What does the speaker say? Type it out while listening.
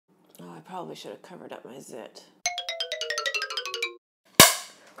probably should have covered up my zit.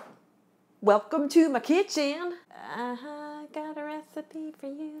 Welcome to my kitchen. Got a recipe for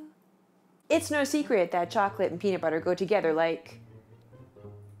you. It's no secret that chocolate and peanut butter go together like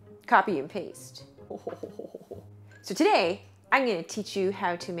copy and paste. So today, I'm going to teach you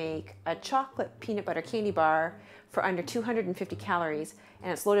how to make a chocolate peanut butter candy bar for under 250 calories,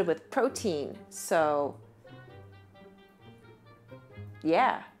 and it's loaded with protein. So,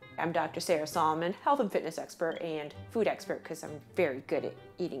 yeah. I'm Dr. Sarah Solomon, health and fitness expert and food expert because I'm very good at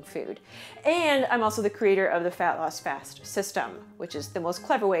eating food. And I'm also the creator of the Fat Loss Fast system, which is the most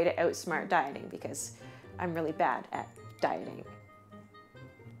clever way to outsmart dieting because I'm really bad at dieting.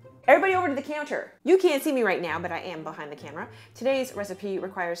 Everybody over to the counter. You can't see me right now, but I am behind the camera. Today's recipe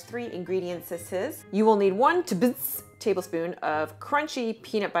requires 3 ingredients. This is, you will need 1 tablespoon of crunchy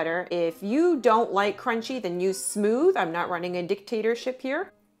peanut butter. If you don't like crunchy, then use smooth. I'm not running a dictatorship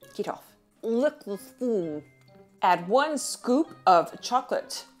here. Get off. Lick the spoon. Add 1 scoop of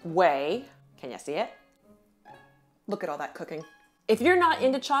chocolate whey. Can you see it? Look at all that cooking. If you're not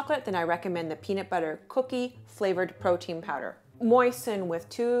into chocolate, then I recommend the peanut butter cookie flavored protein powder. Moisten with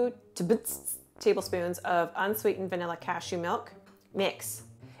 2 tablespoons of unsweetened vanilla cashew milk. Mix.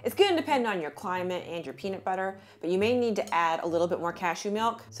 It's going to depend on your climate and your peanut butter, but you may need to add a little bit more cashew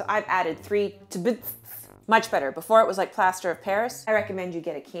milk. So I've added 3 much better. Before it was like plaster of Paris. I recommend you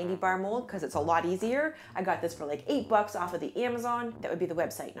get a candy bar mold because it's a lot easier. I got this for like $8 off of the Amazon. That would be the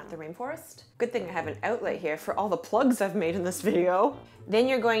website, not the rainforest. Good thing I have an outlet here for all the plugs I've made in this video. Then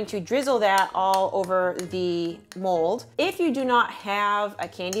you're going to drizzle that all over the mold. If you do not have a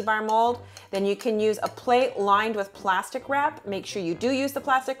candy bar mold, then you can use a plate lined with plastic wrap. Make sure you do use the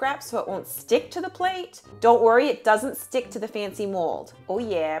plastic wrap so it won't stick to the plate. Don't worry, it doesn't stick to the fancy mold. Oh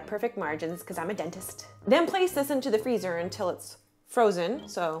yeah, perfect margins because I'm a dentist. Then place this into the freezer until it's frozen,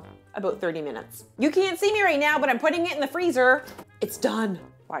 so about 30 minutes. You can't see me right now, but I'm putting it in the freezer. It's done.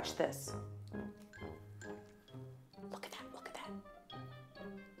 Watch this. Look at that, look at that.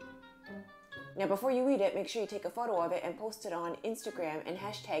 Now before you eat it, make sure you take a photo of it and post it on Instagram and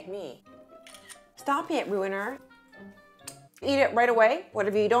hashtag me. Stop it, ruiner. Eat it right away.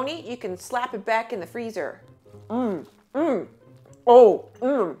 Whatever you don't eat, you can slap it back in the freezer.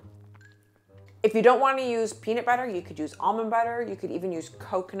 If you don't want to use peanut butter, you could use almond butter. You could even use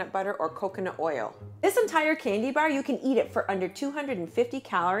coconut butter or coconut oil. This entire candy bar, you can eat it for under 250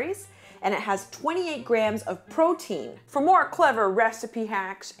 calories, and it has 28 grams of protein. For more clever recipe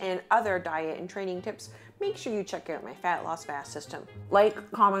hacks and other diet and training tips, make sure you check out my Fat Loss Fast system.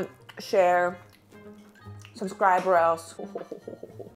 Like, comment, share, subscribe or else.